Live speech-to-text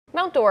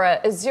Mount Dora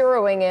is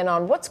zeroing in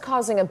on what's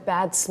causing a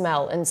bad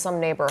smell in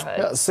some neighborhoods.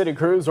 Yeah, city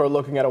crews are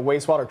looking at a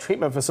wastewater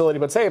treatment facility,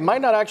 but say it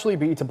might not actually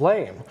be to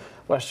blame.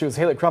 West 2's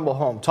Haley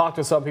Crumblehome talked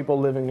to some people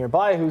living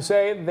nearby who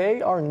say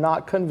they are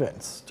not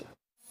convinced.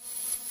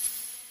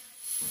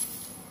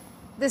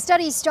 The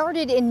study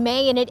started in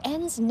May and it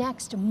ends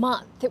next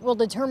month. It will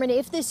determine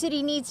if the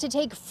city needs to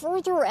take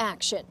further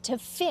action to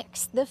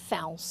fix the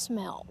foul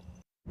smell.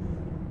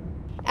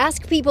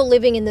 Ask people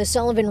living in the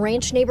Sullivan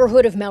Ranch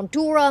neighborhood of Mount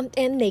Dora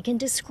and they can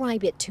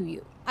describe it to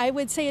you. I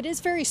would say it is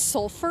very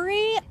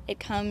sulfury. It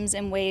comes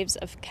in waves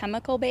of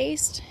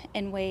chemical-based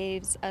and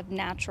waves of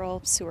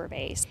natural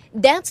sewer-based.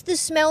 That's the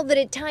smell that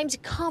at times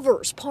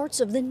covers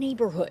parts of the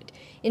neighborhood.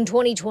 In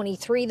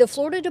 2023, the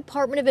Florida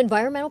Department of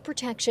Environmental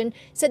Protection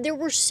said there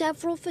were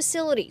several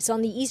facilities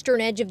on the eastern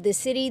edge of the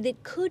city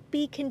that could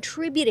be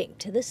contributing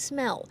to the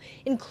smell,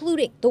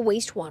 including the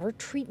wastewater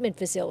treatment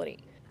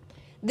facility.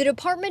 The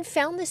department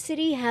found the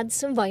city had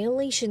some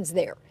violations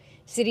there.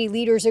 City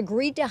leaders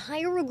agreed to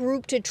hire a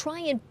group to try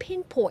and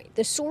pinpoint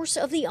the source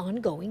of the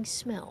ongoing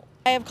smell.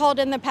 I have called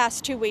in the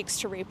past 2 weeks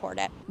to report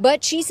it.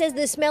 But she says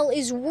the smell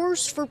is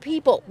worse for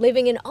people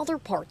living in other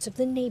parts of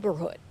the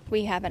neighborhood.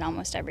 We have it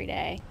almost every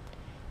day.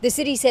 The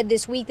city said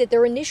this week that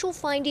their initial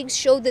findings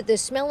showed that the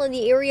smell in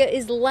the area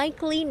is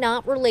likely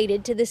not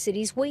related to the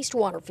city's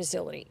wastewater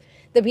facility.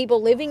 The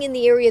people living in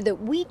the area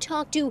that we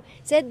talked to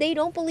said they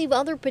don't believe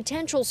other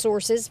potential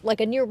sources, like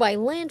a nearby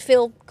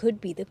landfill,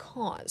 could be the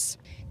cause.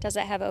 Does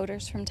it have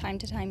odors from time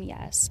to time?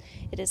 Yes.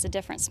 It is a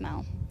different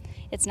smell.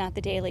 It's not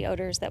the daily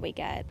odors that we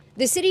get.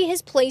 The city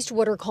has placed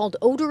what are called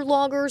odor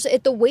loggers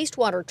at the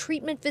wastewater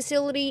treatment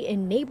facility,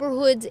 in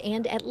neighborhoods,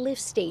 and at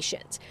lift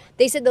stations.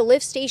 They said the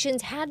lift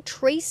stations had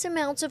trace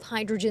amounts of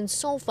hydrogen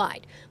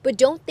sulfide, but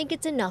don't think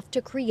it's enough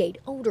to create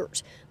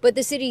odors. But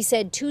the city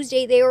said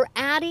Tuesday they are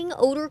adding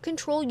odor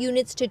control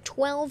units to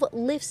 12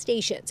 lift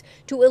stations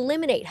to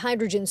eliminate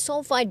hydrogen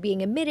sulfide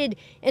being emitted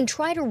and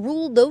try to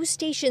rule those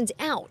stations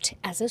out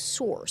as a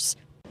source.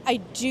 I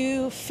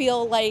do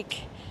feel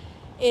like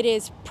it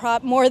is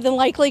more than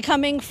likely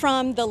coming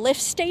from the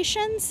lift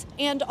stations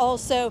and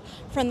also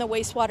from the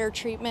wastewater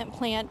treatment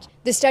plant.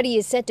 The study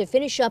is set to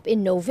finish up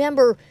in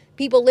November.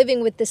 People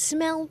living with the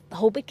smell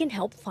hope it can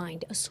help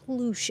find a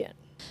solution.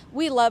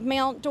 We love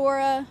Mount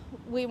Dora.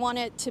 We want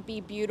it to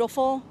be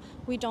beautiful.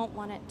 We don't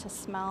want it to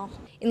smell.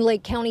 In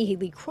Lake County,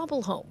 Haley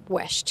Crumblehome,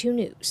 West 2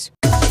 News.